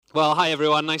Well, hi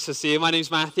everyone, nice to see you. My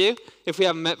name's Matthew, if we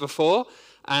haven't met before,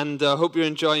 and hope you're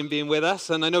enjoying being with us.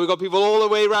 And I know we've got people all the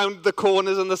way around the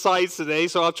corners and the sides today,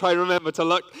 so I'll try and remember to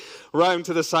look round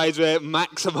to the sides. We're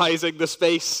maximising the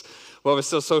space. Well, we're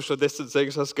still social distancing,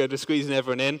 so that's good. We're squeezing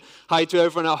everyone in. Hi to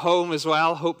everyone at home as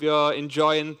well. Hope you're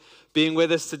enjoying being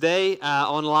with us today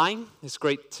online. It's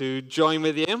great to join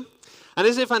with you. And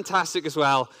isn't it fantastic as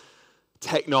well?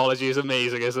 Technology is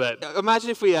amazing, isn't it? Imagine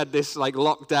if we had this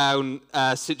lockdown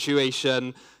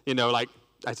situation, I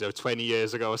don't know, 20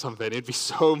 years ago or something. It'd be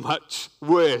so much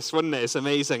worse, wouldn't it? It's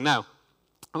amazing. Now,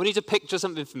 I want you to picture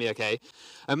something for me, okay?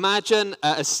 Imagine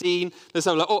a scene. Let's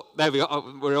have a look. Oh, there we go.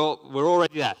 Oh, we're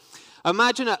already there.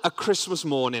 Imagine a Christmas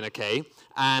morning, okay?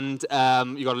 And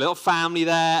you've got a little family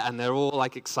there, and they're all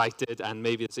excited, and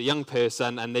maybe it's a young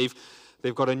person, and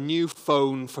they've got a new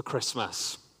phone for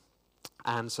Christmas.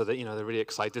 And so that, they're really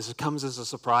excited. This comes as a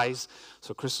surprise.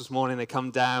 So Christmas morning, they come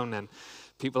down, and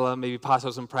people maybe pass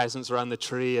out some presents around the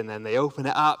tree, and then they open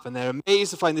it up, and they're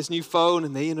amazed to find this new phone,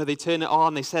 and they turn it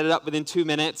on, they set it up within 2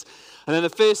 minutes. And then the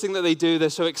first thing that they do, they're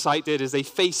so excited, is they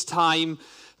FaceTime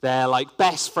their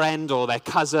best friend or their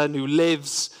cousin who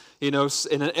lives in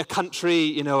a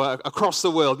country, across the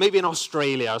world, maybe in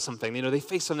Australia or something. They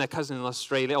FaceTime their cousin in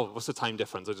Australia. Oh, what's the time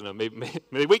difference? I don't know. Maybe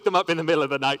they wake them up in the middle of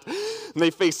the night, and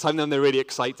they FaceTime them. They're really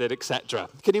excited, etc.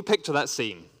 Can you picture that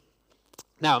scene?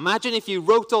 Now, imagine if you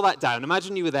wrote all that down.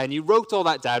 Imagine you were there, and you wrote all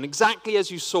that down exactly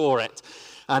as you saw it,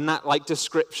 and that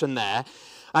description there.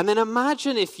 And then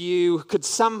imagine if you could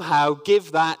somehow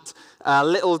give that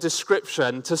little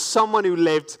description to someone who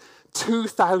lived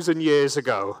 2,000 years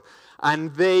ago.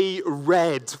 And they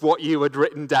read what you had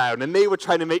written down, and they were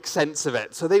trying to make sense of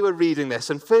it. So they were reading this,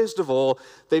 and first of all,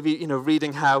 they'd be,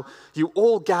 reading how you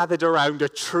all gathered around a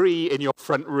tree in your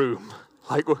front room.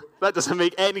 That doesn't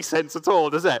make any sense at all,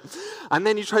 does it? And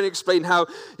then you're trying to explain how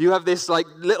you have this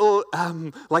little,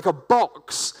 a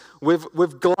box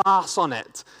with glass on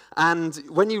it. And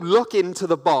when you look into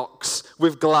the box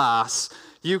with glass,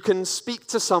 you can speak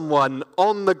to someone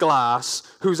on the glass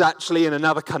who's actually in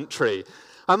another country.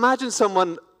 Imagine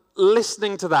someone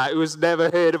listening to that who has never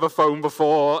heard of a phone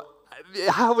before.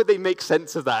 How would they make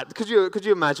sense of that? Could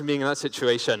you imagine being in that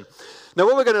situation? Now,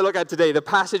 what we're going to look at today, the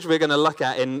passage we're going to look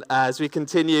at as we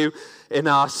continue in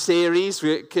our series,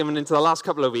 we're coming into the last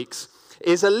couple of weeks,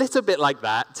 is a little bit like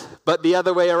that, but the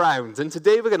other way around. And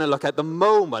today we're going to look at the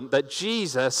moment that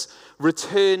Jesus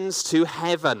returns to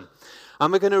heaven.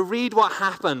 And we're going to read what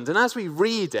happened. And as we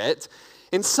read it,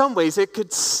 in some ways, it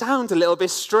could sound a little bit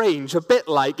strange, a bit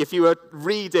like if you were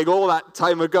reading all that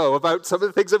time ago about some of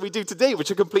the things that we do today, which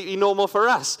are completely normal for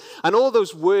us. And all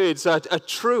those words are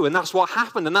true, and that's what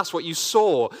happened, and that's what you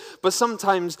saw. But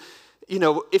sometimes,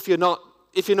 if you're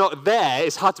not there,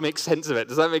 it's hard to make sense of it.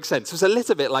 Does that make sense? So it's a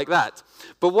little bit like that.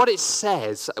 But what it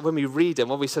says, when we read it,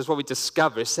 what we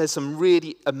discover, it says some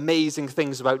really amazing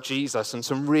things about Jesus and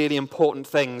some really important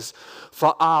things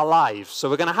for our lives. So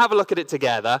we're going to have a look at it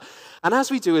together. And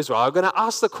as we do as well, I'm going to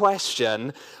ask the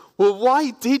question, well, why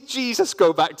did Jesus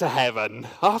go back to heaven?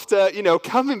 After,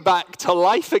 coming back to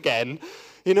life again,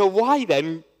 why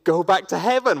then go back to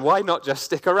heaven? Why not just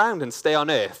stick around and stay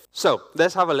on earth? So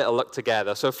let's have a little look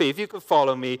together. So Fee, if you could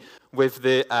follow me with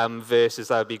the verses,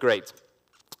 that would be great.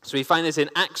 So we find this in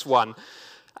Acts 1,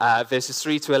 verses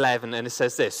 3 to 11, and it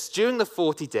says this: During the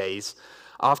 40 days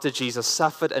after Jesus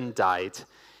suffered and died,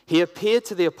 he appeared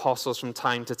to the apostles from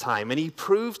time to time, and he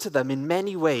proved to them in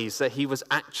many ways that he was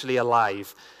actually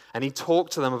alive, and he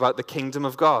talked to them about the kingdom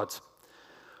of God.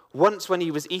 Once when he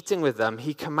was eating with them,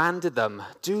 he commanded them,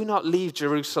 "Do not leave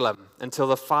Jerusalem until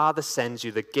the Father sends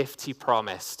you the gift he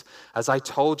promised. As I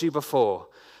told you before,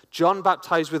 John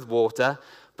baptized with water,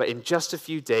 but in just a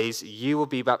few days you will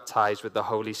be baptized with the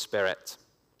Holy Spirit."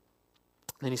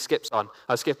 Then he skips on.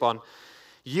 I'll skip on.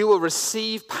 "You will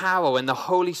receive power when the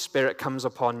Holy Spirit comes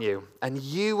upon you, and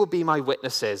you will be my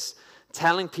witnesses,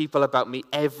 telling people about me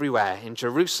everywhere, in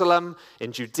Jerusalem,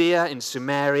 in Judea, in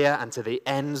Samaria, and to the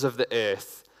ends of the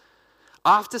earth."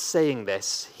 After saying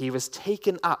this, he was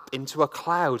taken up into a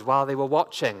cloud while they were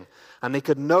watching, and they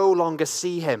could no longer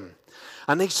see him.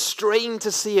 And they strained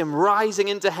to see him rising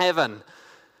into heaven.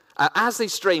 As they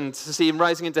strained to see him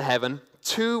rising into heaven,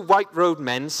 2 white-robed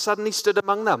men suddenly stood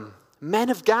among them. "Men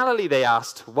of Galilee," they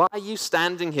asked, "why are you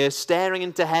standing here staring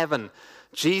into heaven?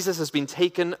 Jesus has been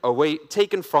taken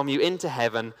from you into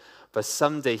heaven, but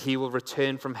someday he will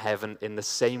return from heaven in the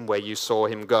same way you saw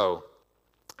him go."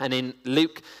 And in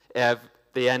Luke,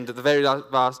 the end of the very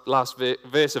last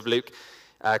verse of Luke,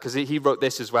 because he wrote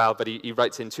this as well, but he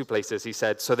writes in 2 places. He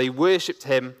said, "So they worshipped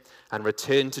him and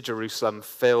returned to Jerusalem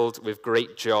filled with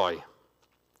great joy."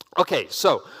 Okay,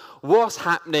 so what's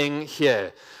happening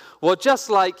here? Well, just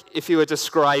like if you were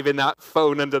describing that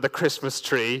phone under the Christmas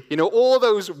tree, all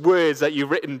those words that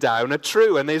you've written down are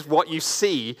true, and there's what you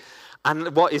see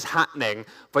and what is happening,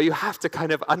 but you have to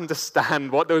kind of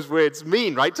understand what those words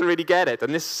mean, right, to really get it.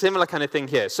 And this similar kind of thing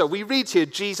here. So we read here,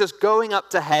 Jesus going up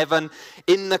to heaven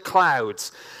in the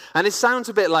clouds. And it sounds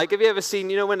a bit like, have you ever seen,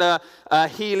 when a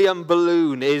helium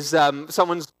balloon is,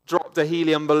 someone's dropped a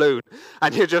helium balloon,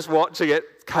 and you're just watching it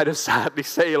kind of sadly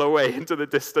sail away into the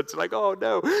distance, like, oh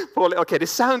no, poor little kid. It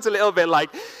sounds a little bit like,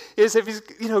 as if he's,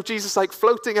 Jesus like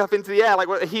floating up into the air, like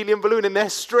a helium balloon, and they're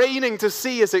straining to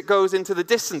see as it goes into the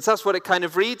distance. That's what it kind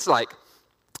of reads like.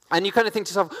 And you kind of think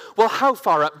to yourself, well, how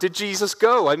far up did Jesus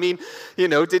go? I mean,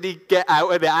 did he get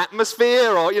out of the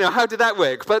atmosphere, or, how did that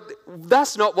work? But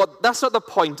that's not the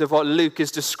point of what Luke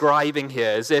is describing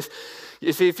here, is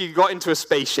if you got into a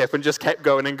spaceship and just kept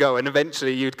going and going,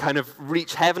 eventually you'd kind of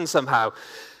reach heaven somehow.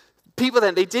 People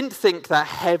then, they didn't think that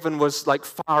heaven was like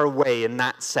far away in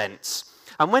that sense.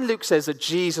 And when Luke says that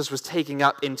Jesus was taken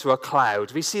up into a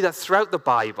cloud, we see that throughout the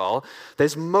Bible,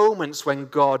 there's moments when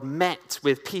God met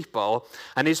with people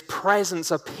and his presence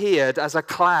appeared as a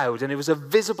cloud, and it was a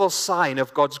visible sign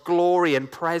of God's glory and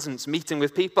presence meeting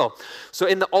with people. So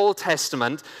in the Old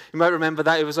Testament, you might remember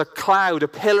that it was a cloud, a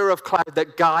pillar of cloud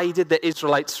that guided the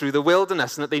Israelites through the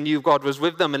wilderness, and that they knew God was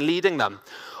with them and leading them.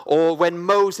 Or when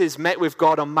Moses met with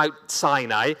God on Mount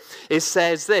Sinai, it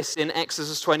says this in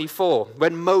Exodus 24.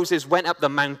 When Moses went up the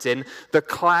mountain, the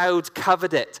cloud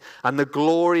covered it, and the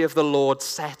glory of the Lord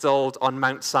settled on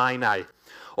Mount Sinai.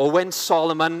 Or when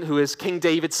Solomon, who is King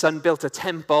David's son, built a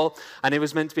temple, and it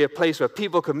was meant to be a place where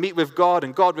people could meet with God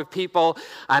and God with people.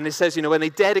 And it says, when they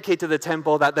dedicated the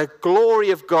temple, that the glory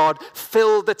of God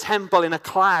filled the temple in a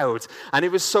cloud. And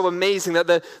it was so amazing that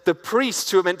the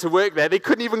priests who were meant to work there, they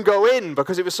couldn't even go in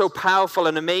because it was so powerful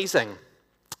and amazing.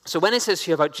 So when it says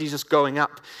here about Jesus going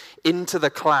up into the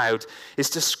cloud, it's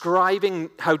describing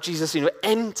how Jesus,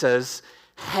 enters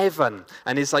heaven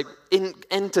and is like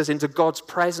enters into God's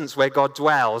presence where God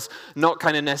dwells, not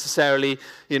kind of necessarily,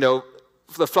 the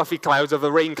fluffy clouds of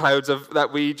the rain clouds that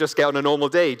we just get on a normal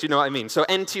day. Do you know what I mean? So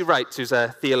N.T. Wright, who's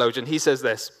a theologian, he says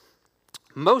this: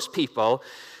 most people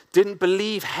didn't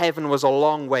believe heaven was a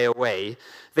long way away.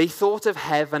 They thought of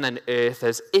heaven and earth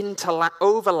as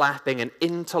overlapping and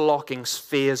interlocking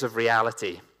spheres of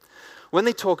reality. When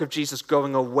they talk of Jesus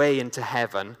going away into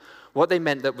heaven, what they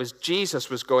meant that was Jesus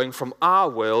was going from our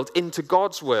world into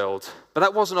God's world. But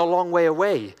that wasn't a long way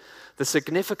away. The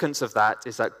significance of that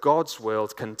is that God's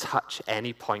world can touch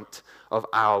any point of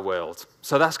our world.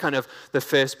 So that's kind of the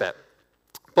first bit.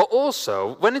 But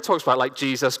also, when it talks about like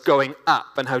Jesus going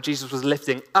up and how Jesus was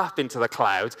lifting up into the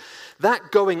cloud, that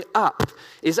going up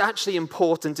is actually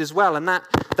important as well. And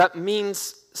that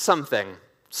means something.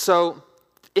 So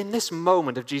in this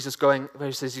moment of Jesus going, where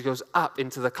he says he goes up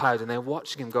into the cloud and they're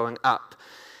watching him going up,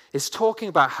 it's talking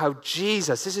about how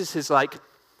Jesus, this is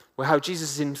how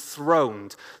Jesus is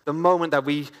enthroned, the moment that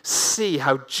we see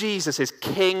how Jesus is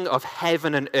King of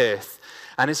heaven and earth.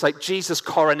 And it's like Jesus'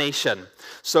 coronation.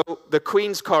 So the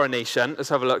Queen's coronation, let's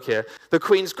have a look here. The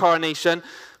Queen's coronation,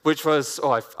 which was,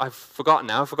 I've forgotten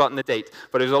now, I've forgotten the date,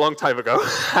 but it was a long time ago,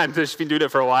 and she's been doing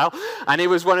it for a while. And it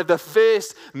was one of the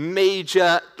first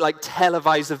major,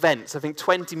 televised events. I think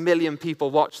 20 million people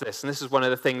watched this, and this is one of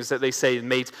the things that they say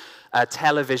made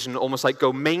television almost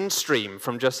go mainstream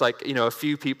from just a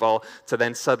few people to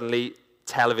then suddenly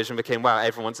television became, wow,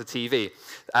 everyone wants a TV.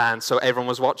 And so everyone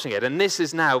was watching it. And this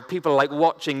is now, people are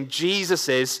watching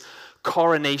Jesus's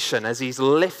coronation as he's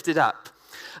lifted up.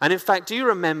 And in fact, do you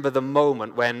remember the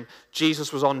moment when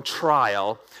Jesus was on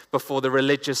trial before the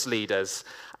religious leaders?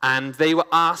 And they were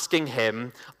asking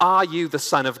him, are you the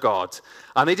Son of God?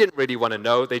 And they didn't really want to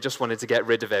know. They just wanted to get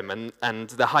rid of him. And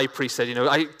the high priest said,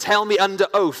 tell me under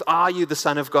oath, are you the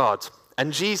Son of God?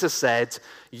 And Jesus said,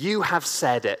 you have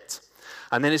said it.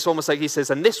 And then it's almost like he says,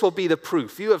 and this will be the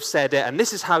proof. You have said it, and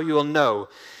this is how you will know.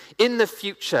 In the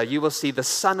future, you will see the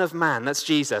Son of Man, that's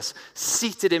Jesus,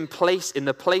 seated in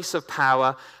the place of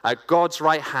power at God's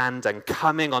right hand and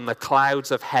coming on the clouds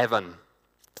of heaven.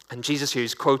 And Jesus here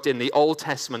is quoting the Old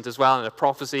Testament as well, and a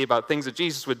prophecy about things that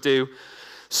Jesus would do.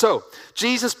 So,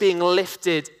 Jesus being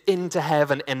lifted into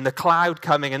heaven and the cloud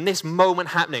coming and this moment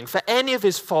happening, for any of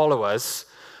his followers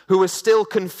who were still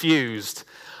confused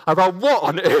about what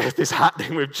on earth is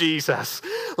happening with Jesus.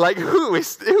 Like, who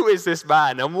is this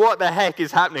man and what the heck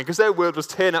is happening? Because their world was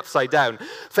turned upside down.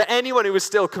 For anyone who was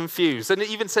still confused, and it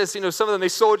even says, some of them, they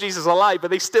saw Jesus alive,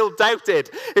 but they still doubted.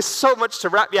 It's so much to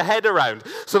wrap your head around.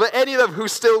 So for any of them who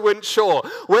still weren't sure,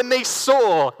 when they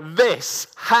saw this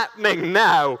happening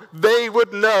now, they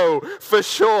would know for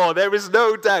sure. There is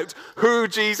no doubt who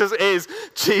Jesus is.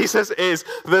 Jesus is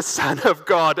the Son of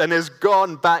God and has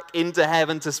gone back into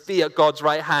heaven to be at God's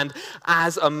right hand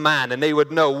as a man. And they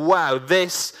would know, wow,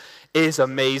 this is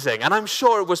amazing. And I'm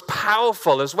sure it was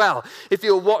powerful as well. If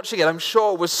you were watching it, I'm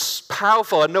sure it was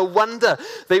powerful. And no wonder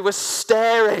they were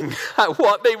staring at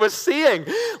what they were seeing.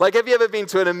 Like, have you ever been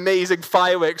to an amazing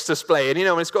fireworks display? And,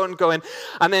 when it's going,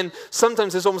 and then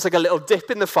sometimes there's almost like a little dip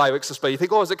in the fireworks display. You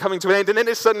think, oh, is it coming to an end? And then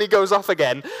it suddenly goes off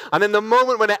again. And then the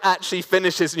moment when it actually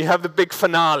finishes and you have the big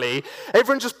finale,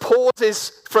 everyone just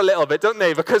pauses for a little bit, don't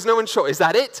they? Because no one's sure, is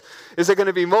that it? Is there going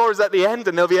to be more? Is that the end?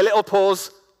 And there'll be a little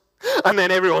pause. And then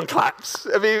everyone claps.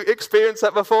 Have you experienced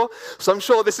that before? So I'm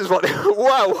sure this is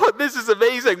wow, this is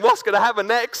amazing. What's going to happen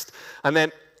next? And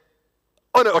then,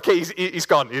 oh no, okay, he's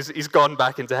gone. He's gone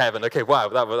back into heaven. Okay, wow,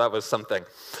 that was something.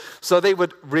 So they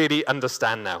would really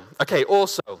understand now. Okay,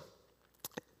 also,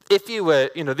 if you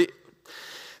were,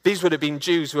 these would have been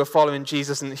Jews who were following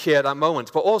Jesus here at that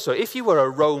moment. But also, if you were a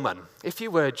Roman, if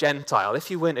you were a Gentile, if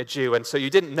you weren't a Jew, and so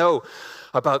you didn't know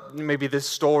about maybe the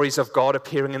stories of God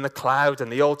appearing in the cloud and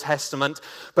the Old Testament,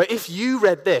 but if you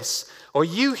read this, or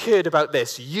you heard about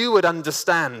this, you would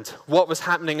understand what was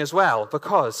happening as well.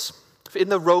 Because in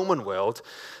the Roman world,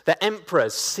 the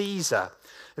emperors, Caesar,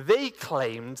 they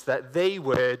claimed that they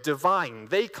were divine.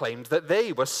 They claimed that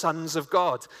they were sons of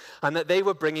God and that they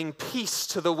were bringing peace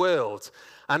to the world.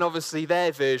 And obviously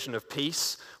their version of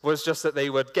peace was just that they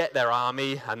would get their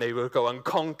army and they would go and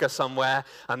conquer somewhere,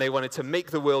 and they wanted to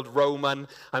make the world Roman,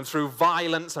 and through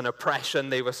violence and oppression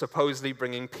they were supposedly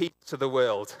bringing peace to the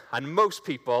world. And most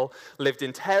people lived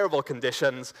in terrible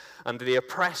conditions under the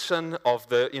oppression of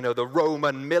the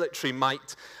Roman military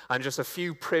might, and just a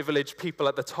few privileged people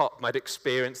at the top might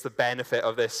experience the benefit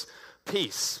of this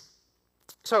peace.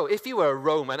 So if you were a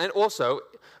Roman, and also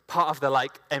part of the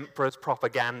emperor's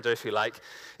propaganda, if you like,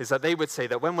 is that they would say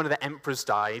that when one of the emperors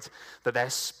died, that their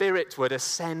spirit would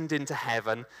ascend into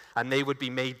heaven and they would be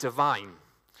made divine.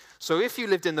 So if you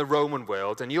lived in the Roman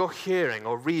world and you're hearing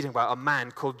or reading about a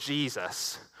man called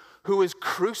Jesus who was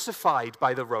crucified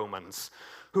by the Romans,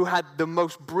 who had the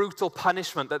most brutal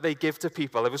punishment that they give to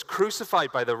people, it was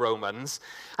crucified by the Romans,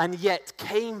 and yet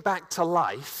came back to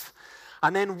life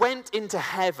and then went into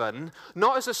heaven,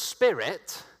 not as a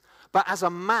spirit, but as a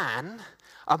man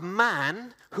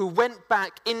who went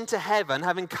back into heaven,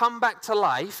 having come back to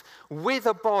life with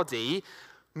a body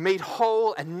made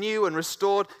whole and new and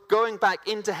restored, going back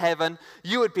into heaven,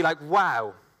 you would be like,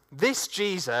 wow, this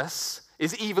Jesus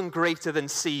is even greater than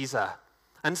Caesar.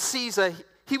 And Caesar,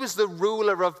 he was the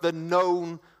ruler of the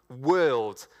known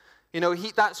world.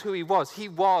 That's who he was. He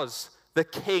was the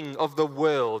king of the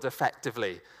world,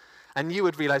 effectively. And you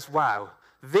would realize, wow,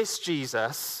 this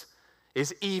Jesus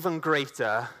is even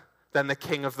greater than the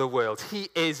king of the world. He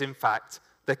is, in fact,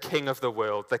 the king of the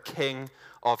world, the king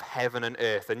of heaven and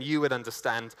earth. And you would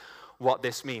understand what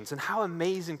this means. And how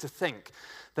amazing to think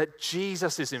that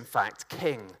Jesus is, in fact,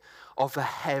 king of the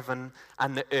heaven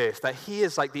and the earth, that he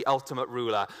is like the ultimate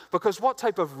ruler. Because what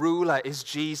type of ruler is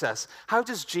Jesus? How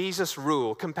does Jesus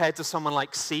rule compared to someone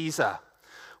like Caesar?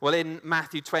 Well, in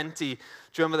Matthew 20, do you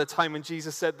remember the time when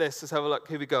Jesus said this? Let's have a look.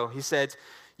 Here we go. He said,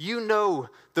 "You know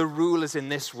the rulers in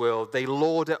this world, they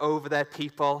lord it over their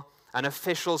people, and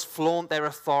officials flaunt their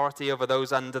authority over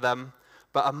those under them.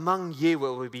 But among you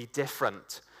it will be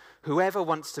different. Whoever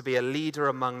wants to be a leader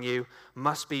among you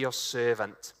must be your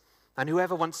servant. And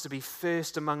whoever wants to be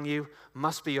first among you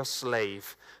must be your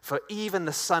slave. For even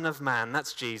the Son of Man,"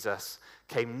 that's Jesus,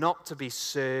 "came not to be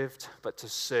served, but to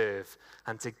serve,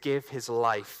 and to give his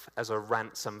life as a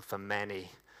ransom for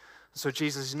many." So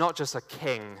Jesus is not just a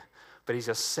king, but he's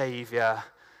a savior,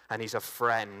 and he's a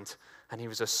friend, and he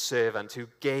was a servant who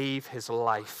gave his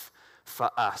life for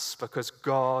us, because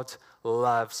God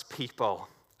loves people,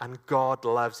 and God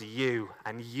loves you,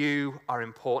 and you are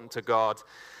important to God.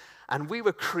 And we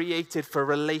were created for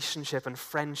relationship and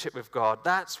friendship with God.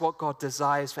 That's what God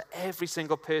desires for every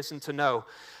single person to know.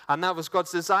 And that was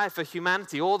God's desire for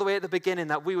humanity all the way at the beginning,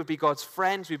 that we would be God's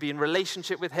friends, we'd be in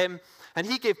relationship with him. And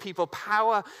he gave people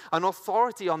power and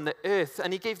authority on the earth,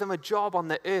 and he gave them a job on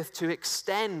the earth to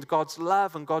extend God's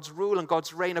love and God's rule and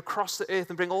God's reign across the earth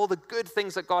and bring all the good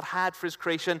things that God had for his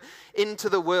creation into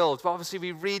the world. But obviously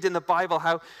we read in the Bible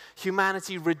how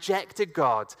humanity rejected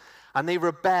God. And they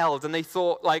rebelled, and they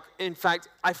thought, like, in fact,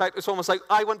 it's almost like,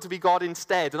 I want to be God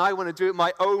instead, and I want to do it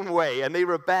my own way. And they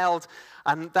rebelled,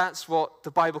 and that's what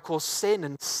the Bible calls sin.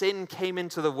 And sin came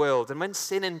into the world. And when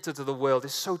sin entered the world,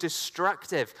 it's so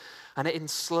destructive, and it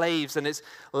enslaves, and it's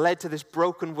led to this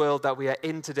broken world that we are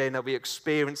in today, and that we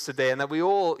experience today, and that we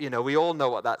all know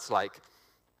what that's like.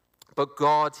 But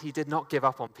God, he did not give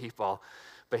up on people.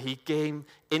 But he came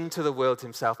into the world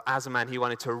himself as a man. He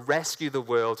wanted to rescue the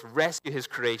world, rescue his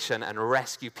creation, and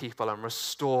rescue people and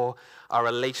restore our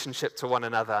relationship to one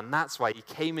another. And that's why he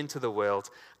came into the world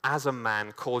as a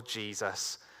man called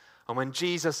Jesus. And when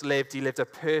Jesus lived, he lived a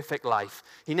perfect life.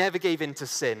 He never gave in to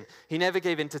sin. He never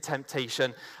gave in to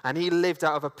temptation. And he lived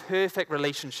out of a perfect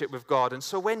relationship with God. And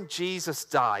so when Jesus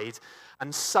died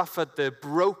and suffered the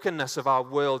brokenness of our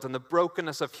world and the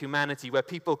brokenness of humanity, where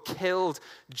people killed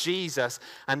Jesus,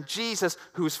 and Jesus,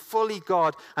 who was fully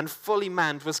God and fully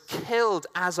man, was killed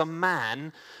as a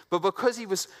man, but because he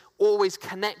was always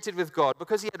connected with God,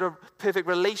 because he had a perfect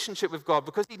relationship with God,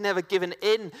 because he'd never given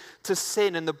in to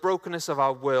sin and the brokenness of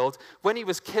our world, when he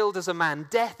was killed as a man,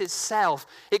 death itself,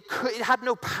 it had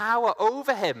no power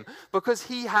over him, because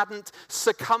he hadn't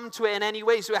succumbed to it in any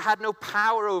way, so it had no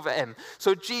power over him.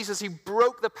 So Jesus, he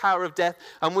broke the power of death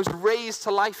and was raised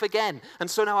to life again. And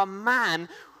so now a man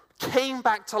came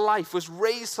back to life, was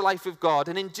raised to life with God,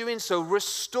 and in doing so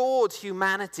restored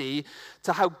humanity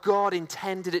to how God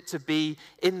intended it to be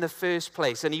in the first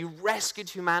place. And he rescued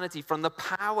humanity from the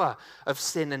power of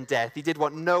sin and death. He did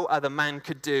what no other man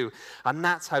could do. And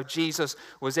that's how Jesus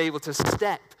was able to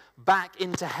step back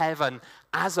into heaven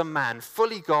as a man,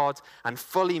 fully God and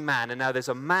fully man. And now there's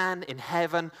a man in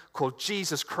heaven called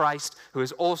Jesus Christ, who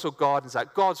is also God, and is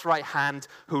at God's right hand,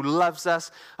 who loves us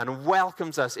and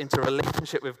welcomes us into a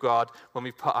relationship with God when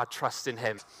we put our trust in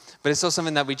him. But it's not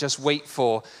something that we just wait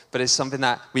for, but it's something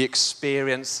that we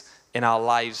experience in our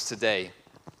lives today.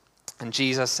 And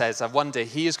Jesus says that one day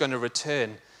he is going to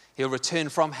return. He'll return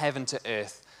from heaven to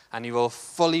earth, and he will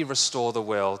fully restore the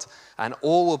world, and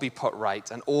all will be put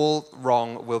right, and all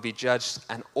wrong will be judged,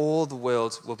 and all the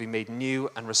world will be made new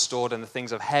and restored, and the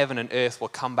things of heaven and earth will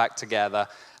come back together,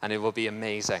 and it will be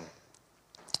amazing.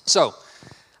 So,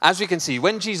 as we can see,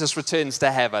 when Jesus returns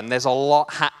to heaven, there's a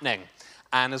lot happening,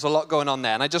 and there's a lot going on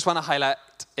there. And I just want to highlight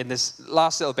in this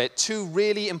last little bit 2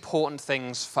 really important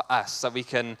things for us that we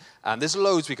can, there's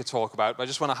loads we could talk about, but I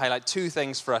just want to highlight 2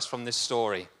 things for us from this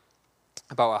story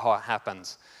about how it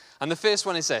happens. And the first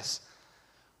one is this.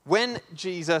 When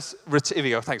Jesus, here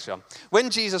we go, thanks John. When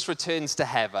Jesus returns to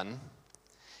heaven,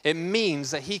 it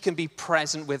means that he can be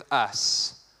present with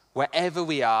us wherever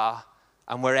we are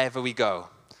and wherever we go.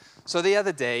 So the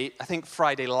other day, I think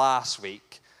Friday last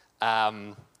week,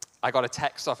 I got a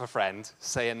text off a friend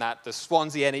saying that the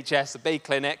Swansea NHS, the Bay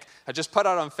Clinic, had just put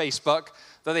out on Facebook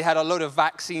that they had a load of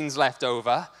vaccines left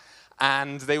over,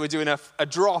 and they were doing a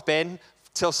drop-in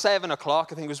till 7 o'clock.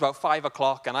 I think it was about 5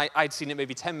 o'clock, and I'd seen it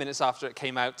maybe 10 minutes after it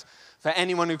came out, for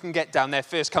anyone who can get down there,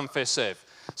 first come, first serve.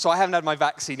 So I haven't had my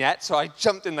vaccine yet, so I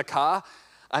jumped in the car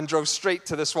and drove straight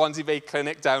to the Swansea Bay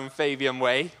Clinic down Fabian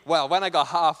Way. Well, when I got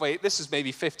halfway, this is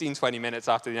maybe 15, 20 minutes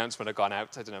after the announcement had gone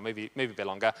out, I don't know, maybe a bit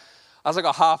longer. As I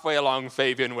got halfway along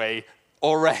Fabian Way,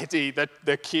 already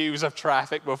the queues of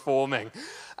traffic were forming.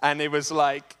 And it was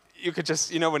like, you could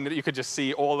just, when you could just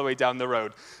see all the way down the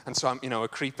road. And so I'm, we're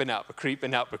creeping up.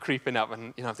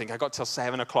 And, I'm thinking, I got till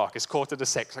 7 o'clock. It's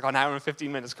 5:45. I got an hour and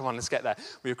 15 minutes. Come on, let's get there.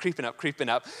 We were creeping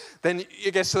up. Then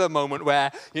it gets to the moment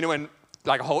where, when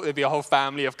there'd be a whole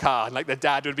family of cars, and the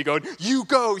dad would be going, you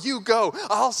go,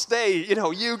 I'll stay,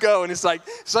 you go. And it's like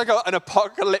an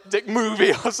apocalyptic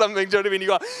movie or something, do you know what I mean? You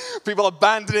got people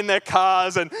abandoning their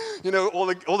cars, and,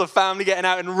 all the family getting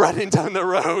out and running down the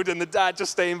road, and the dad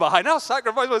just staying behind. I'll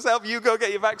sacrifice myself, you go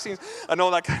get your vaccines, and all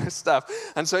that kind of stuff.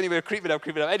 And so anyway, creeping up.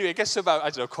 Anyway, it gets to about,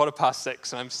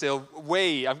 6:15, and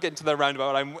I'm getting to the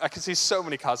roundabout, I can see so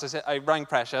many cars. I rang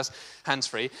Precious,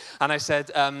 hands-free, and I said,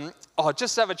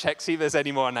 just have a check, see if there's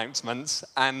any more announcements.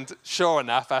 And sure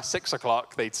enough, at 6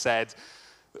 o'clock, they'd said,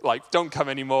 don't come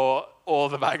anymore, all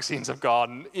the vaccines have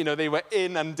gone. They were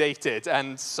inundated.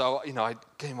 And so, I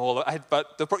came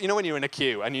when you're in a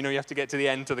queue, and you have to get to the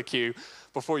end of the queue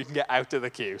before you can get out of the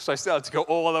queue. So I still had to go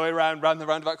all the way around the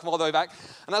roundabout, come all the way back.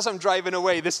 And as I'm driving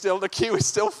away, the queue is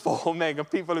still forming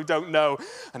of people who don't know.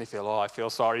 And you feel, I feel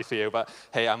sorry for you, but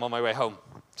hey, I'm on my way home.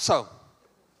 So,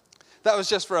 that was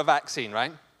just for a vaccine,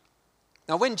 right?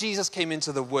 Now, when Jesus came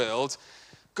into the world,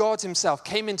 God himself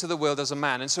came into the world as a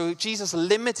man. And so Jesus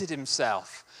limited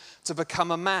himself to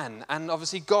become a man. And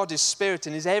obviously God is spirit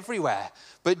and is everywhere.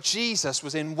 But Jesus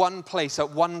was in one place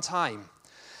at one time.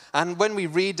 And when we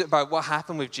read about what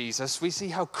happened with Jesus, we see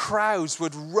how crowds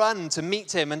would run to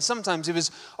meet him. And sometimes it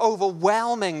was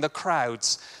overwhelming, the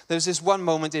crowds. There was this one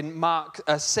moment in Mark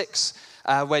 6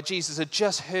 where Jesus had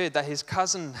just heard that his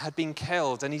cousin had been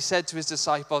killed. And he said to his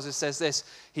disciples, it says this,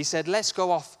 he said, let's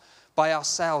go off by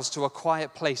ourselves to a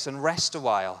quiet place and rest a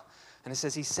while. And it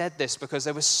says he said this because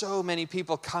there were so many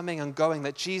people coming and going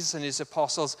that Jesus and his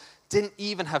apostles didn't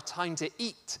even have time to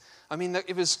eat. I mean,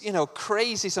 it was,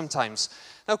 crazy sometimes.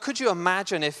 Now, could you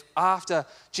imagine if after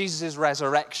Jesus'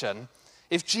 resurrection,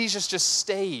 if Jesus just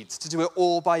stayed to do it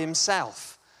all by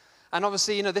himself? And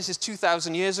obviously, this is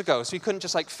 2,000 years ago, so he couldn't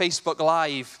just Facebook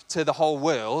Live to the whole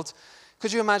world.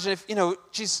 Could you imagine if,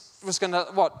 Jesus was going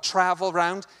to, travel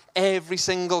around every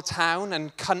single town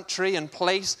and country and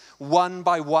place one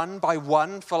by one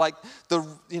for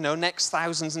the, next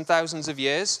thousands and thousands of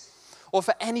years? Or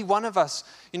for any one of us,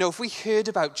 if we heard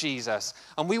about Jesus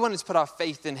and we wanted to put our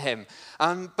faith in him,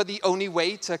 but the only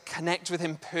way to connect with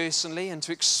him personally and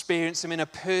to experience him in a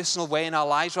personal way in our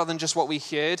lives rather than just what we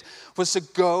heard was to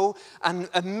go and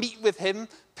meet with him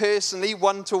personally,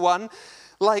 one-to-one,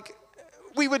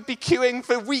 we would be queuing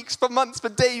for weeks, for months, for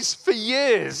days, for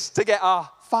years to get our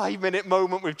 5-minute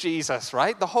moment with Jesus,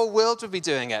 right? The whole world would be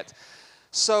doing it.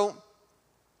 So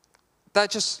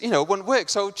that just, wouldn't work.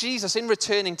 So Jesus, in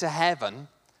returning to heaven,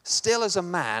 still as a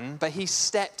man, but he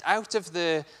stepped out of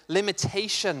the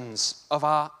limitations of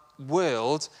our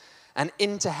world and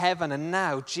into heaven. And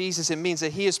now Jesus, it means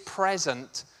that he is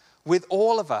present with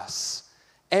all of us,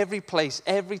 every place,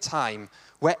 every time,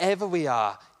 wherever we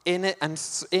are, in it and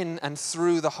in and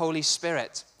through the Holy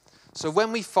Spirit. So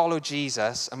when we follow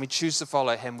Jesus and we choose to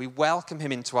follow him, we welcome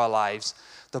him into our lives.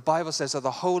 The Bible says that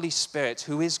the Holy Spirit,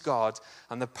 who is God,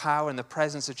 and the power and the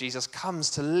presence of Jesus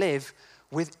comes to live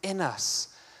within us.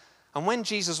 And when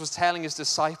Jesus was telling his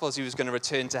disciples he was going to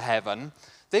return to heaven,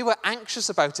 they were anxious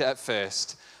about it at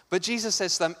first. But Jesus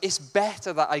says to them, it's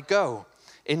better that I go.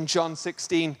 In John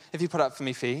 16, if you put up for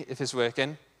me, Fee, if it's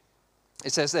working,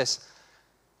 it says this.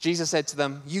 Jesus said to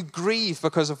them, you grieve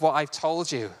because of what I've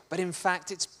told you, but in fact,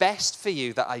 it's best for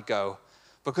you that I go,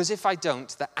 because if I don't,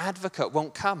 the advocate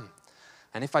won't come.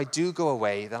 And if I do go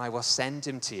away, then I will send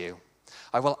him to you.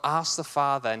 I will ask the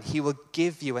Father, and he will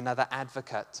give you another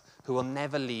advocate who will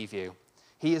never leave you.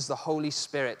 He is the Holy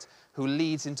Spirit who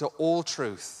leads into all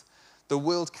truth. The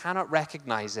world cannot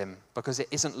recognize him because it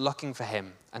isn't looking for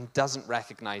him and doesn't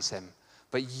recognize him.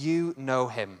 But you know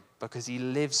him because he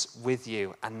lives with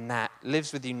you now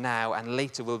and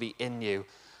later will be in you.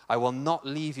 I will not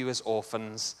leave you as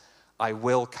orphans. I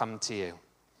will come to you.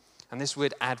 And this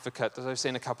word advocate, as I was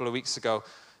saying a couple of weeks ago,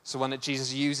 is the one that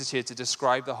Jesus uses here to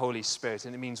describe the Holy Spirit.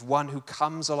 And it means one who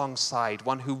comes alongside,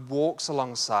 one who walks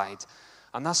alongside.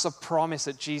 And that's the promise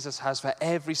that Jesus has for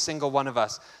every single one of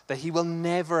us, that he will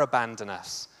never abandon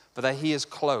us, but that he is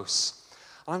close.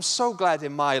 And I'm so glad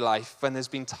in my life when there's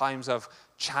been times of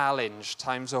challenge,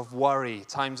 times of worry,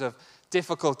 times of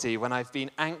difficulty, when I've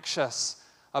been anxious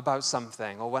about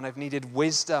something, or when I've needed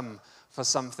wisdom for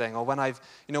something, or when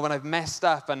I've messed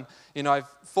up and, I've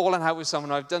fallen out with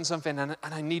someone, or I've done something and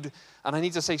I need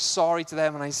to say sorry to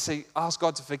them, and ask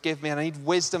God to forgive me, and I need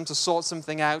wisdom to sort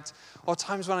something out, or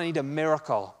times when I need a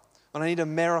miracle, and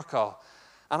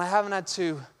I haven't had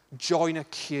to join a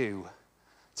queue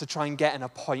to try and get an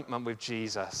appointment with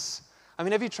Jesus. I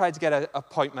mean, have you tried to get an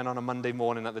appointment on a Monday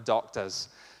morning at the doctor's?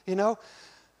 But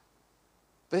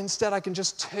instead I can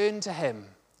just turn to him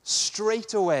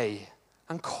straight away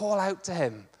and call out to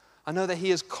him. I know that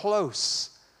he is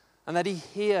close and that he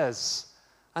hears.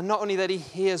 And not only that he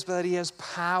hears, but that he has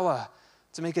power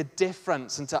to make a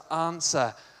difference and to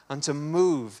answer and to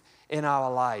move in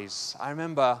our lives. I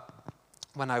remember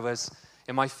when I was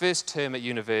in my first term at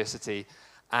university,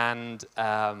 and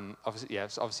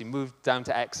obviously moved down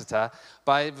to Exeter,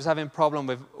 but I was having a problem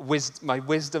with my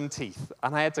wisdom teeth,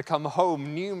 and I had to come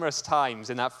home numerous times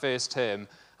in that first term,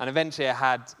 and eventually I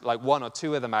had one or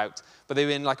two of them out, but they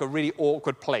were in a really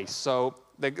awkward place. So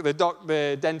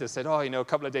the dentist said, a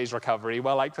couple of days recovery.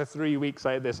 Well, for 3 weeks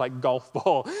I had this golf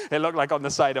ball. It looked like on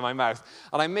the side of my mouth.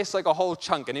 And I missed a whole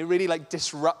chunk, and it really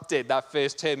disrupted that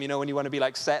first term, when you want to be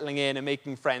settling in and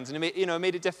making friends, and it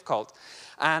made it difficult.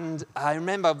 And I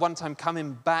remember one time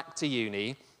coming back to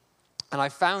uni, and I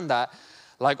found that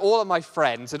all of my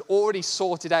friends had already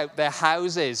sorted out their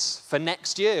houses for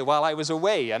next year while I was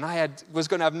away, and I was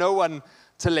going to have no one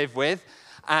to live with.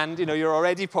 And, you're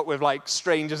already put with, like,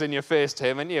 strangers in your first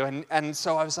term, aren't you? And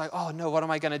so I was like, oh, no, what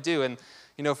am I going to do? And,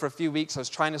 for a few weeks, I was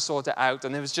trying to sort it out.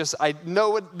 And there was just, no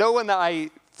one that I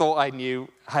thought I knew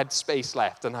had space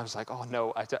left. And I was like, oh,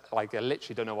 no, I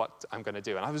literally don't know what I'm going to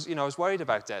do. And I was worried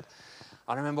about it.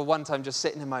 I remember one time just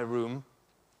sitting in my room,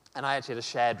 and I actually had a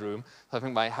shared room. So I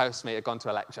think my housemate had gone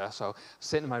to a lecture. So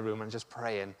sitting in my room and just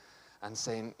praying and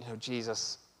saying,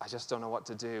 Jesus, I just don't know what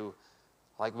to do.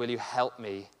 Like, will you help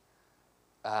me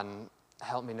and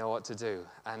help me know what to do?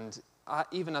 And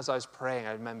even as I was praying,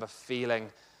 I remember feeling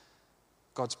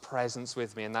God's presence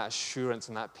with me and that assurance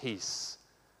and that peace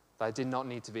that I did not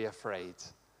need to be afraid.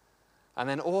 And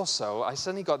then also, I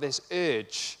suddenly got this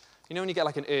urge. When you get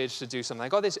like an urge to do something, I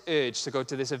got this urge to go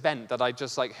to this event that I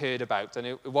just like heard about. And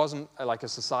it wasn't like a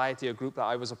society, a group that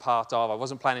I was a part of. I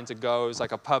wasn't planning to go. It was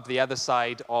like a pub the other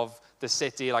side of the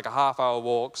city, like a half-hour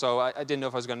walk. So I didn't know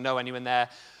if I was going to know anyone there.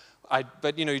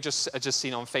 But I just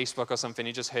seen on Facebook or something,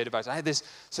 you just heard about it. I had this,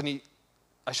 suddenly,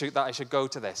 I should go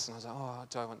to this. And I was like, oh,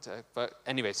 do I want to? But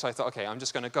anyway, so I thought, okay, I'm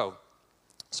just going to go.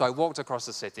 So I walked across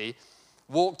the city,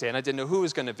 walked in. I didn't know who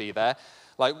was going to be there.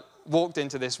 Like, walked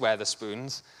into this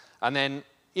Wetherspoons. And then,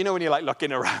 when you're like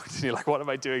looking around and you're like, what am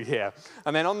I doing here?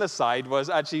 And then on the side was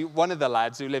actually one of the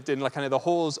lads who lived in like kind of the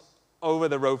halls over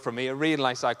the road from me, a really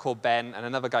nice guy called Ben and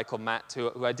another guy called Matt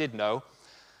who I did know.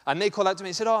 And they called out to me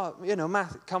and said, oh,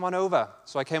 Matt, come on over.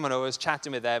 So I came on over, I was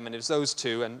chatting with them, and it was those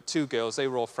two and two girls. They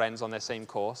were all friends on their same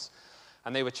course.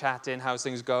 And they were chatting, how's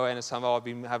things going? And some, I've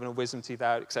been having a wisdom teeth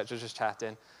out, etc., just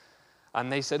chatting. And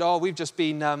they said, oh, we've just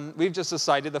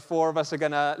decided the four of us are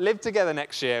going to live together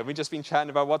next year. We've just been chatting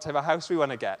about what type of house we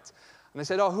want to get. And they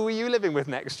said, oh, who are you living with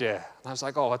next year? And I was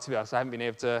like, oh, to be honest, I haven't been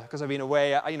able to, because I've been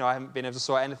away, I haven't been able to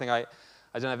sort anything. I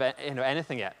don't have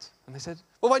anything yet. And they said,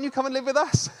 well, why don't you come and live with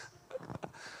us?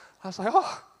 I was like,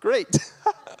 oh, great.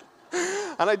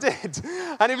 And I did.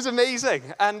 And it was amazing.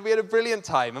 And we had a brilliant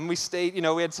time. And we stayed,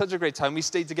 we had such a great time. We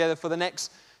stayed together for the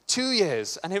next 2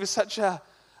 years. And it was such an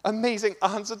amazing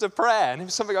answer to prayer. And it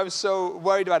was something I was so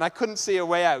worried about. And I couldn't see a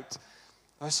way out.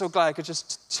 I was so glad I could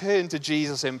just turn to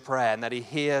Jesus in prayer and that he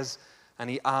hears and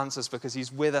he answers because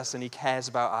he's with us and he cares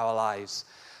about our lives.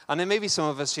 And there may be some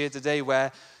of us here today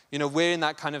where, we're in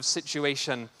that kind of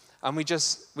situation and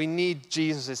we need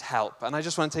Jesus' help. And I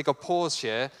just want to take a pause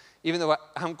here, even though I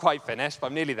haven't quite finished, but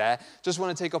I'm nearly there. Just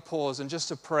want to take a pause and just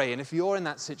to pray. And if you're in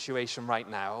that situation right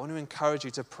now, I want to encourage you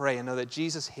to pray and know that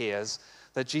Jesus hears,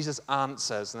 that Jesus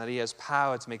answers, and that he has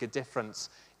power to make a difference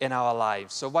in our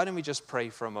lives. So why don't we just pray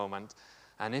for a moment?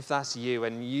 And if that's you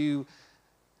and you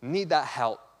need that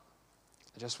help,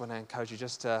 I just want to encourage you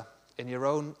just to, in your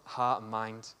own heart and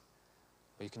mind,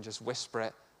 or you can just whisper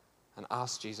it and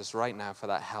ask Jesus right now for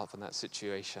that help in that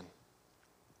situation.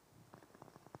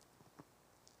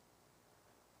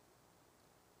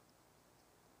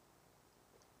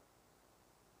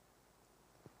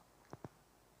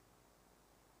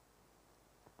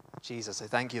 Jesus, I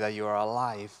thank you that you are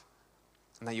alive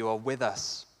and that you are with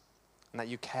us and that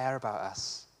you care about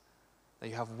us, that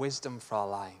you have wisdom for our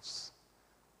lives,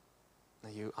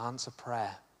 that you answer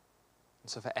prayer.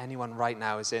 And so for anyone right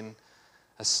now who's in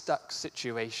a stuck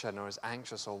situation or is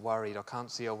anxious or worried or can't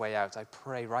see a way out, I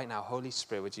pray right now, Holy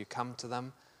Spirit, would you come to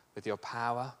them with your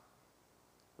power?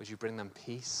 Would you bring them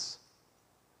peace?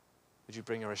 Would you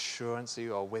bring your assurance that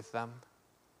you are with them?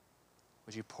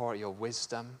 Would you pour out your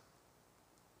wisdom?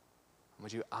 And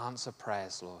would you answer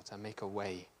prayers, Lord, and make a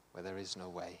way where there is no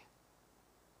way?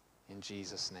 In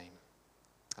Jesus' name,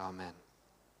 amen.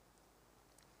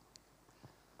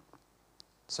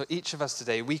 So each of us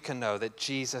today, we can know that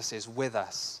Jesus is with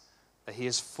us, that he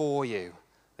is for you,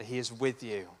 that he is with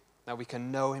you, that we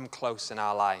can know him close in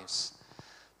our lives.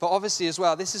 But obviously as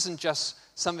well, this isn't just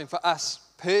something for us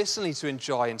personally to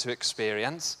enjoy and to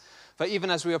experience. But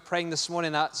even as we were praying this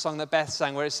morning, that song that Beth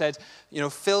sang where it said,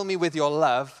 fill me with your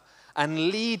love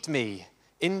and lead me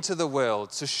into the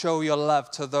world to show your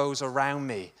love to those around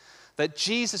me. That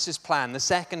Jesus' plan, the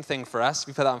second thing for us,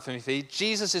 we put that on for me,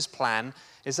 Jesus' plan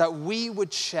is that we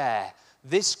would share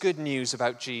this good news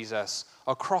about Jesus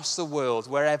across the world,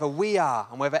 wherever we are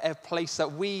and wherever place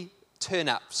that we turn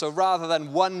up. So rather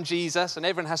than one Jesus and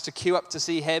everyone has to queue up to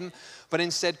see him, but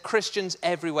instead Christians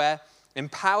everywhere,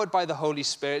 empowered by the Holy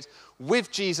Spirit,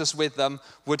 with Jesus with them,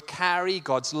 would carry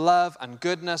God's love and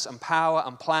goodness and power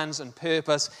and plans and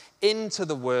purpose into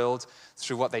the world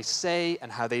through what they say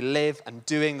and how they live and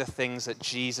doing the things that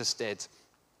Jesus did.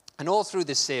 And all through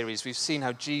this series, we've seen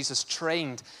how Jesus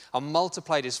trained and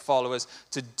multiplied his followers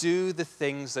to do the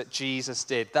things that Jesus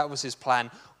did. That was his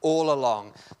plan all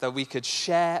along, that we could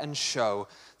share and show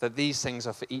that these things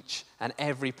are for each and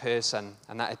every person,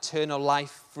 and that eternal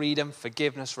life, freedom,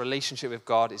 forgiveness, relationship with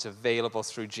God is available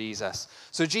through Jesus.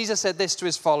 So Jesus said this to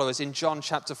his followers in John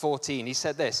chapter 14. He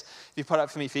said this, if you put it up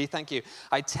for me, Fee, thank you.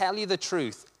 I tell you the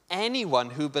truth,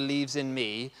 anyone who believes in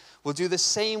me will do the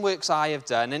same works I have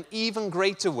done, and even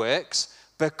greater works,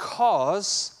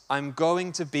 because I'm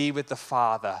going to be with the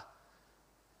Father.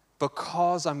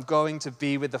 Because I'm going to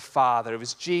be with the Father. It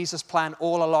was Jesus' plan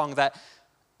all along that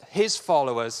his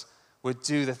followers would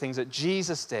do the things that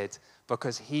Jesus did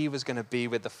because he was going to be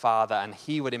with the Father and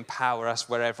he would empower us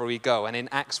wherever we go. And in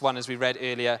Acts 1, as we read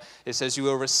earlier, it says, you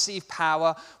will receive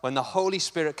power when the Holy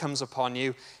Spirit comes upon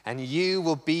you, and you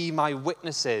will be my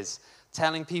witnesses,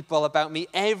 telling people about me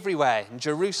everywhere, in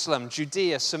Jerusalem,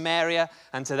 Judea, Samaria,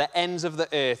 and to the ends of the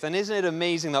earth. And isn't it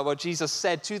amazing that what Jesus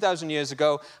said 2,000 years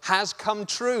ago has come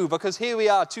true? Because here we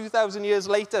are, 2,000 years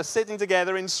later, sitting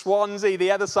together in Swansea,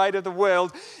 the other side of the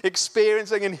world,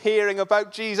 experiencing and hearing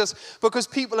about Jesus, because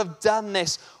people have done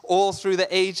this all through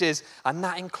the ages, and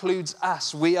that includes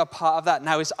us. We are part of that.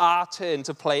 Now it's our turn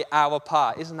to play our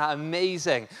part. Isn't that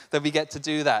amazing that we get to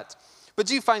do that? But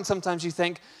do you find sometimes you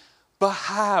think, but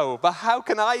how? But how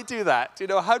can I do that? You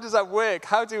know, how does that work?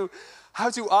 How do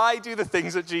I do the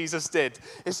things that Jesus did?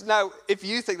 It's now, if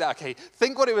you think that, okay,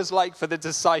 think what it was like for the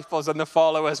disciples and the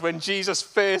followers when Jesus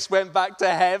first went back to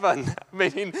heaven. I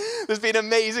mean, it's been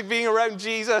amazing being around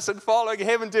Jesus and following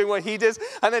him and doing what he did.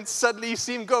 And then suddenly you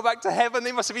see him go back to heaven.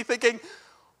 They must be thinking,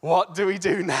 what do we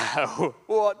do now?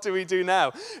 What do we do now?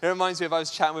 It reminds me of, I was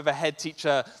chatting with a head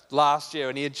teacher last year,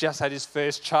 and he had just had his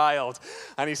first child.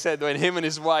 And he said when him and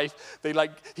his wife,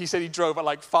 he said he drove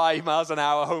at 5 miles an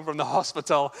hour home from the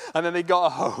hospital. And then they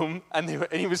got home, and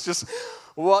he was just,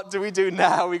 what do we do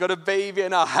now? We got a baby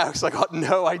in our house. I got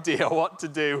no idea what to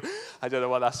do. I don't know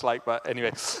what that's like, but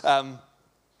anyway.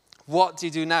 What do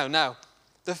you do now? Now,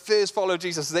 the first follower of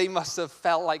Jesus, they must have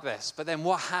felt like this. But then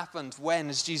what happened when,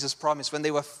 as Jesus promised, when they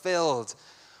were filled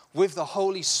with the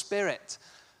Holy Spirit,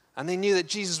 and they knew that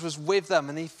Jesus was with them,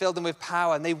 and he filled them with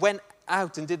power, and they went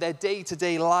out and did their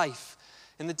day-to-day life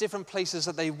in the different places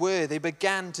that they were. They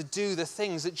began to do the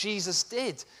things that Jesus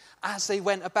did as they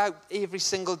went about every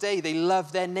single day. They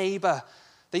loved their neighbor.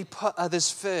 They put others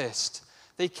first.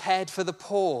 They cared for the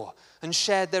poor and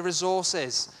shared their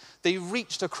resources. They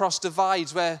reached across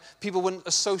divides where people wouldn't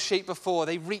associate before.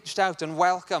 They reached out and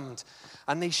welcomed,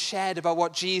 and they shared about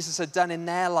what Jesus had done in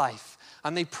their life.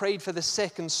 And they prayed for the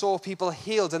sick and saw people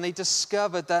healed, and they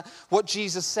discovered that what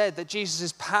Jesus said, that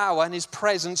Jesus' power and his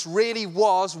presence really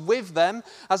was with them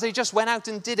as they just went out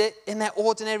and did it in their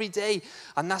ordinary day.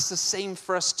 And that's the same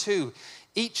for us too.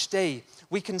 Each day,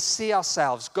 we can see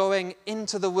ourselves going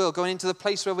into the world, going into the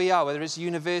place where we are, whether it's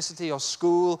university or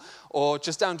school or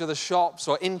just down to the shops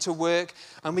or into work,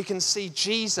 and we can see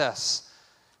Jesus,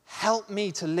 help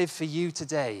me to live for you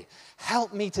today.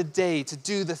 Help me today to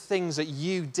do the things that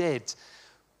you did.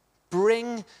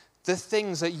 Bring the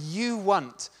things that you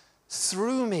want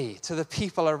through me to the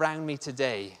people around me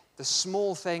today. The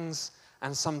small things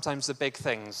and sometimes the big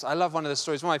things. I love one of the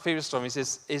stories. One of my favorite stories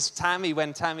is Tammy.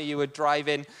 When Tammy, you were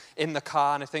driving in the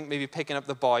car, and I think maybe picking up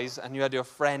the boys, and you had your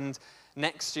friend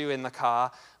next to you in the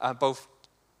car, both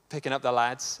picking up the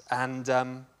lads, and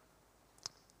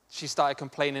she started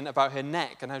complaining about her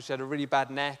neck and how she had a really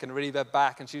bad neck and a really bad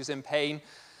back, and she was in pain.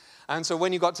 And so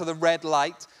when you got to the red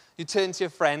light, you turned to your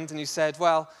friend and you said,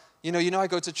 well, you know, I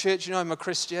go to church, I'm a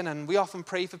Christian, and we often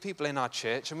pray for people in our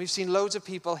church, and we've seen loads of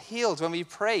people healed when we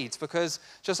prayed, because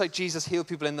just like Jesus healed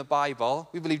people in the Bible,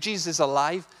 we believe Jesus is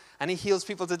alive, and he heals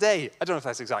people today. I don't know if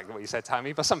that's exactly what you said,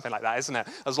 Tammy, but something like that, isn't it?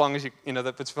 As long as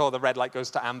before the red light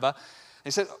goes to amber. And he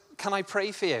said, can I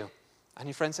pray for you? And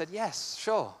your friend said, yes,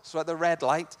 sure. So at the red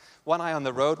light, one eye on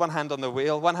the road, one hand on the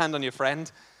wheel, one hand on your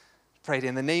friend, prayed,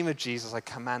 in the name of Jesus, I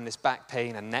command this back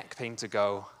pain and neck pain to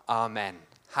go. Amen.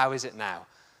 How is it now?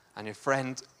 And your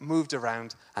friend moved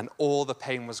around, and all the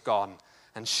pain was gone.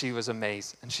 And she was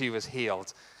amazed, and she was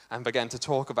healed, and began to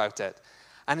talk about it.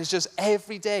 And it's just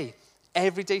everyday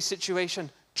situation,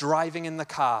 driving in the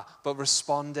car, but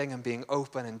responding and being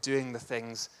open and doing the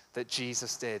things that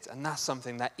Jesus did. And that's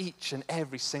something that each and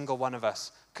every single one of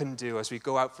us can do as we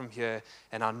go out from here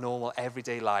in our normal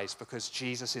everyday lives, because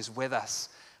Jesus is with us,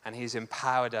 and he's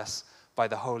empowered us by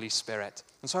the Holy Spirit.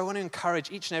 And so I want to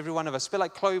encourage each and every one of us, a bit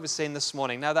like Chloe was saying this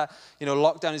morning, now that,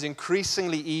 lockdown is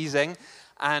increasingly easing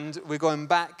and we're going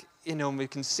back, and we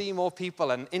can see more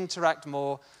people and interact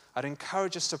more, I'd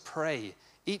encourage us to pray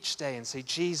each day and say,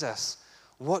 Jesus,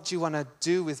 what do you want to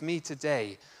do with me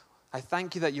today? I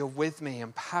thank you that you're with me,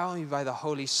 empower me by the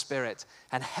Holy Spirit,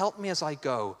 and help me as I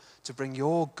go to bring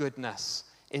your goodness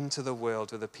into the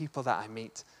world with the people that I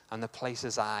meet and the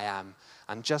places I am.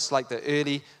 And just like the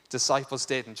early disciples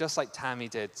did, and just like Tammy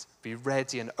did, be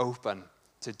ready and open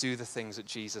to do the things that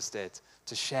Jesus did,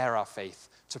 to share our faith,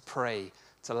 to pray,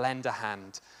 to lend a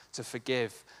hand, to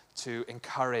forgive, to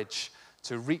encourage,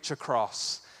 to reach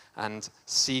across and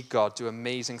see God do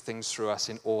amazing things through us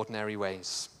in ordinary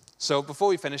ways. So before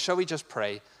we finish, shall we just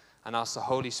pray and ask the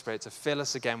Holy Spirit to fill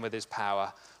us again with his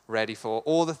power, ready for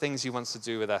all the things he wants to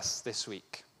do with us this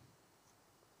week.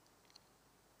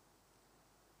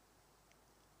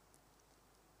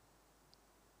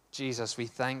 Jesus, we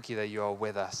thank you that you are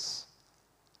with us,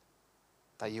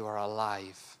 that you are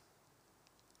alive,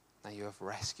 that you have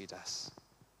rescued us.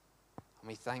 And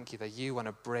we thank you that you want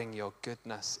to bring your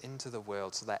goodness into the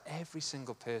world so that every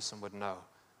single person would know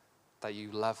that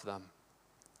you love them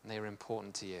and they are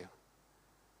important to you.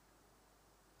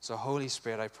 So Holy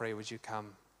Spirit, I pray, would you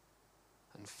come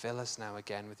and fill us now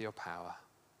again with your power?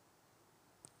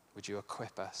 Would you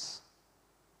equip us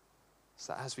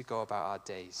so that as we go about our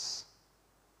days,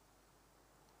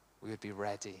 we would be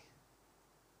ready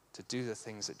to do the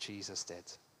things that Jesus did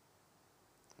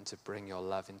and to bring your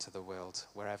love into the world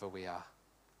wherever we are.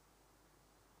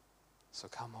 So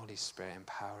come, Holy Spirit,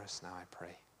 empower us now, I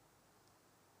pray.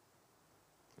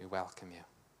 We welcome you.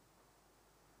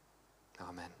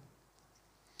 Amen.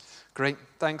 Great.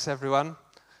 Thanks, everyone.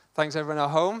 Thanks, everyone at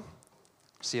home.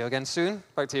 See you again soon.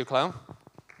 Back to you, Chloe.